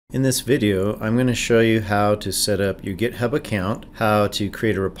In this video, I'm going to show you how to set up your GitHub account, how to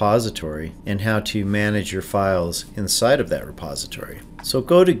create a repository, and how to manage your files inside of that repository. So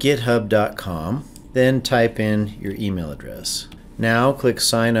go to github.com, then type in your email address. Now click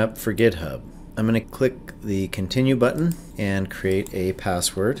Sign Up for GitHub. I'm going to click the Continue button and create a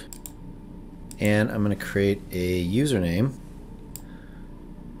password. And I'm going to create a username.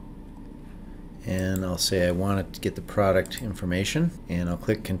 And I'll say I want to get the product information, and I'll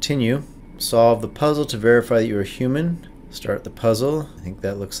click Continue. Solve the puzzle to verify that you're a human. Start the puzzle. I think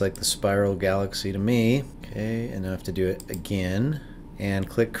that looks like the spiral galaxy to me. Okay, and I have to do it again and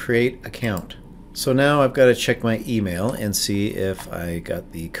click Create Account. So now I've got to check my email and see if I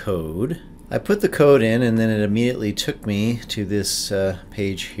got the code. I put the code in and then it immediately took me to this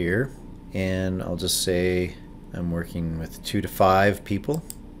page here, and I'll just say I'm working with 2 to 5 people.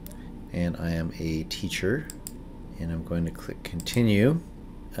 And I am a teacher, and I'm going to click Continue.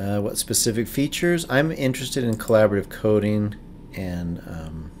 What specific features? I'm interested in collaborative coding and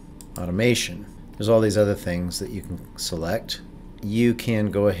automation. There's all these other things that you can select. You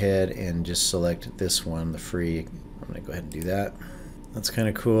can go ahead and just select this one, the free. I'm going to go ahead and do that. That's kind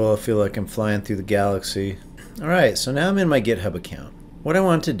of cool. I feel like I'm flying through the galaxy. Alright, so now I'm in my GitHub account. What I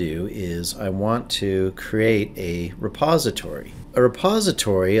want to do is I want to create a repository. A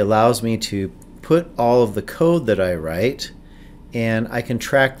repository allows me to put all of the code that I write, and I can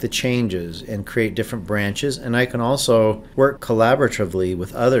track the changes and create different branches, and I can also work collaboratively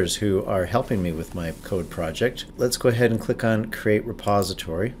with others who are helping me with my code project. Let's go ahead and click on Create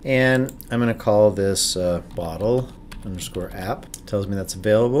Repository, and I'm going to call this bottle_app. Tells me that's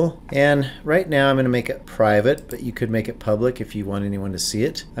available, and right now I'm going to make it private, but you could make it public if you want anyone to see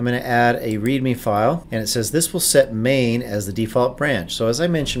it. I'm going to add a readme file, and it says this will set main as the default branch. So as I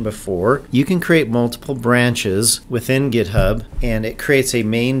mentioned before, you can create multiple branches within GitHub, and it creates a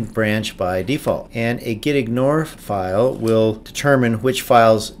main branch by default, and a gitignore file will determine which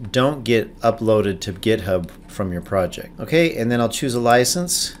files don't get uploaded to GitHub from your project. Okay, and then I'll choose a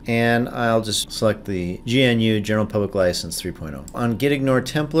license, and I'll just select the GNU General Public License 3.0. On gitignore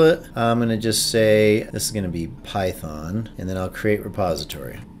template, I'm going to just say this is going to be Python, and then I'll create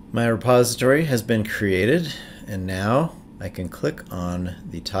repository. My repository has been created, and now I can click on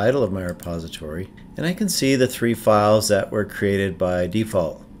the title of my repository, and I can see the 3 files that were created by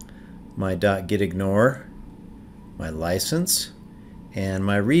default: my .gitignore, my license, and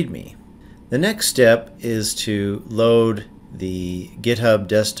my readme. The next step is to load the GitHub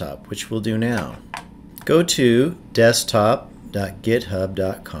Desktop, which we'll do now. Go to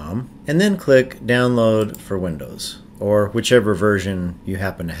desktop.github.com and then click Download for Windows, or whichever version you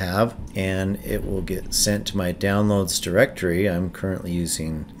happen to have, and it will get sent to my Downloads directory. I'm currently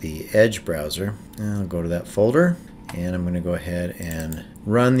using the Edge browser. I'll go to that folder, and I'm going to go ahead and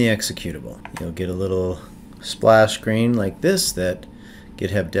run the executable. You'll get a little splash screen like this that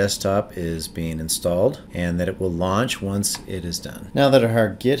GitHub Desktop is being installed, and that it will launch once it is done. Now that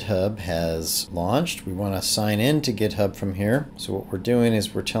our GitHub has launched, we want to sign in to GitHub from here. So what we're doing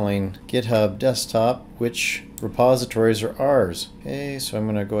is we're telling GitHub Desktop which repositories are ours. Okay, so I'm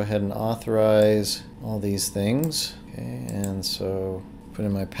going to go ahead and authorize all these things. Okay, and so put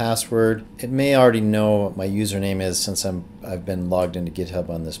in my password. It may already know what my username is since I've been logged into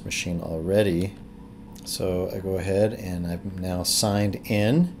GitHub on this machine already. So I go ahead and I've now signed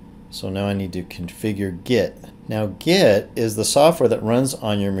in. So now I need to configure Git. Now Git is the software that runs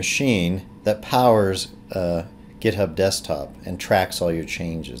on your machine that powers GitHub Desktop and tracks all your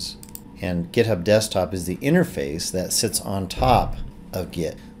changes. And GitHub Desktop is the interface that sits on top of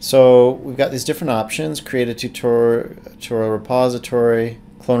Git. So we've got these different options: create a tutorial repository,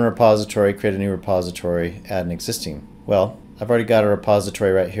 clone a repository, create a new repository, add an existing. Well, I've already got a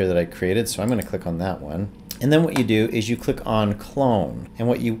repository right here that I created, so I'm going to click on that one. And then what you do is you click on Clone. And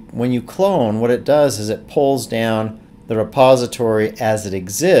when you clone, what it does is it pulls down the repository as it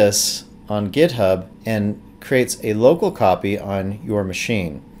exists on GitHub and creates a local copy on your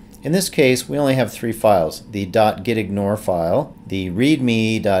machine. In this case, we only have 3 files: the .gitignore file, the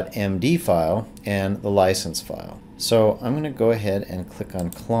readme.md file, and the license file. So I'm going to go ahead and click on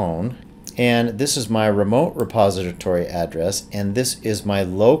Clone. And this is my remote repository address, and this is my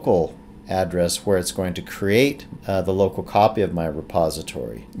local address where it's going to create the local copy of my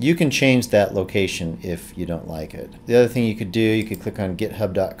repository. You can change that location if you don't like it. The other thing you could do, you could click on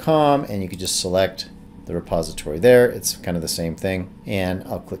github.com and you could just select the repository there. It's kind of the same thing. And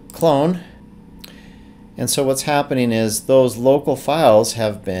I'll click Clone. And so what's happening is those local files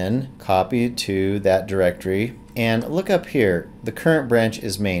have been copied to that directory. And look up here, the current branch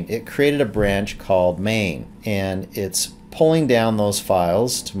is main. It created a branch called main, and it's pulling down those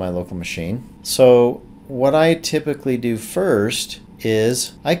files to my local machine. So what I typically do first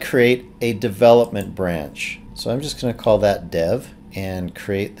is I create a development branch. So I'm just going to call that dev and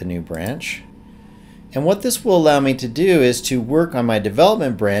create the new branch. And what this will allow me to do is to work on my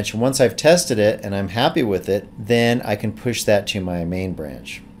development branch, and once I've tested it and I'm happy with it, then I can push that to my main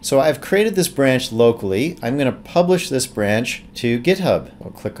branch. So I've created this branch locally. I'm going to publish this branch to GitHub.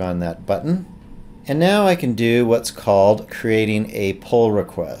 I'll click on that button. And now I can do what's called creating a pull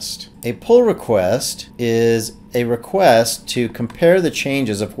request. A pull request is a request to compare the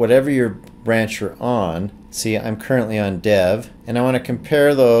changes of whatever your branch you're on. See, I'm currently on dev, and I want to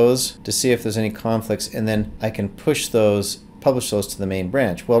compare those to see if there's any conflicts, and then I can publish those to the main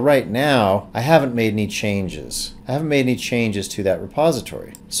branch. Well, right now, I haven't made any changes. I haven't made any changes to that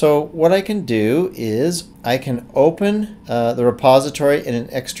repository. So what I can do is I can open the repository in an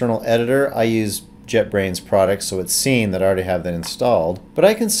external editor. I use JetBrains products, so it's seen that I already have that installed. But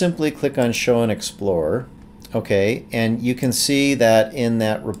I can simply click on Show and Explore. Okay, and you can see that in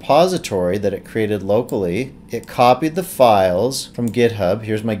that repository that it created locally, it copied the files from GitHub.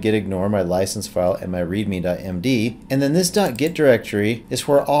 Here's my gitignore, my license file, and my readme.md. And then this .git directory is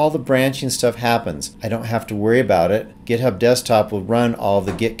where all the branching stuff happens. I don't have to worry about it. GitHub Desktop will run all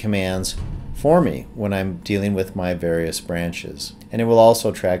the git commands for me when I'm dealing with my various branches. And it will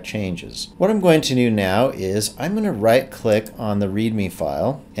also track changes. What I'm going to do now is I'm going to right click on the README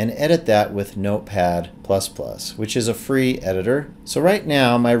file and edit that with Notepad++, which is a free editor. So right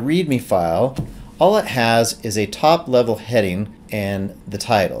now my README file, all it has is a top level heading and the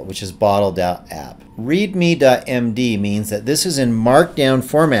title, which is bottle.app. Readme.md means that this is in markdown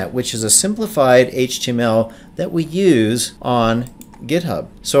format, which is a simplified HTML that we use on GitHub.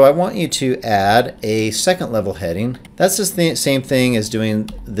 So I want you to add a second level heading. That's the same thing as doing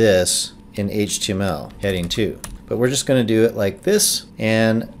this in HTML, heading 2. But we're just going to do it like this,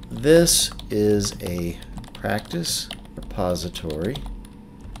 and this is a practice repository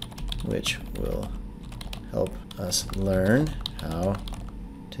which will help us learn how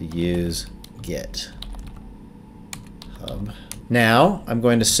to use GitHub. Now I'm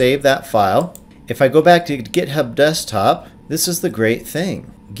going to save that file. If I go back to GitHub Desktop, this is the great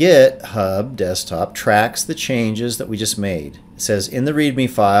thing. GitHub Desktop tracks the changes that we just made. It says in the README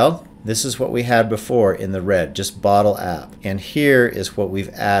file, this is what we had before in the red, just bottle app. And here is what we've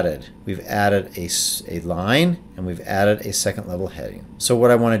added. We've added a line, and we've added a second level heading. So what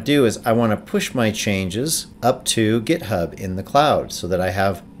I want to do is I want to push my changes up to GitHub in the cloud so that I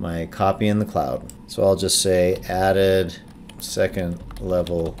have my copy in the cloud. So I'll just say added second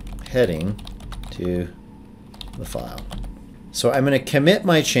level heading to the file. So I'm going to commit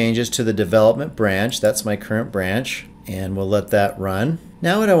my changes to the development branch. That's my current branch, and we'll let that run.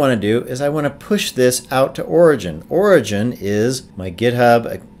 Now what I want to do is I want to push this out to Origin. Origin is my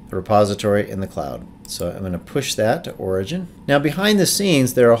GitHub repository in the cloud. So I'm going to push that to Origin. Now behind the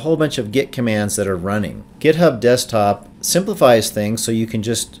scenes there are a whole bunch of Git commands that are running. GitHub Desktop simplifies things so you can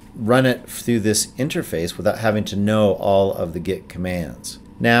just run it through this interface without having to know all of the Git commands.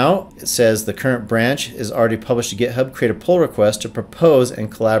 Now it says the current branch is already published to GitHub. Create a pull request to propose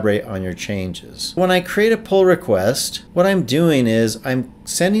and collaborate on your changes. When I create a pull request, what I'm doing is I'm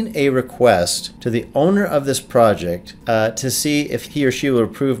sending a request to the owner of this project to see if he or she will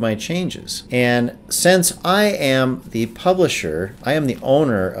approve my changes. And since I am the publisher, I am the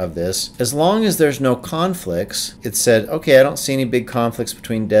owner of this, as long as there's no conflicts, it said, okay, I don't see any big conflicts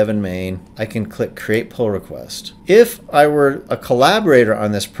between dev and main, I can click create pull request. If I were a collaborator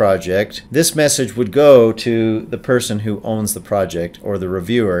on this project, this message would go to the person who owns the project or the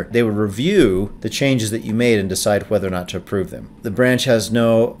reviewer. They would review the changes that you made and decide whether or not to approve them. The branch has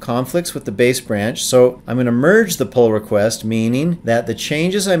no conflicts with the base branch, so I'm going to merge the pull request, meaning that the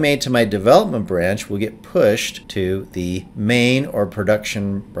changes I made to my development branch will get pushed to the main or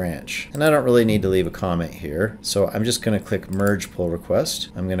production branch. And I don't really need to leave a comment here, so I'm just going to click merge pull request.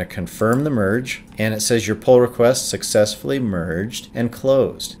 I'm going to confirm the merge, and it says your pull request successfully merged and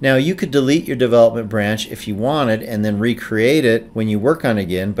closed. Now you could delete your development branch if you wanted and then recreate it when you work on it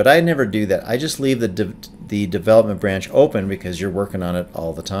again, but I never do that. I just leave the development branch open because you're working on it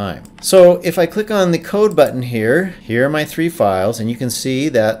all the time. So if I click on the code button here are my 3 files, and you can see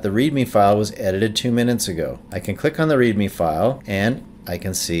that the README file was edited 2 minutes ago. I can click on the README file and I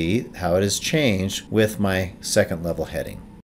can see how it has changed with my second level heading.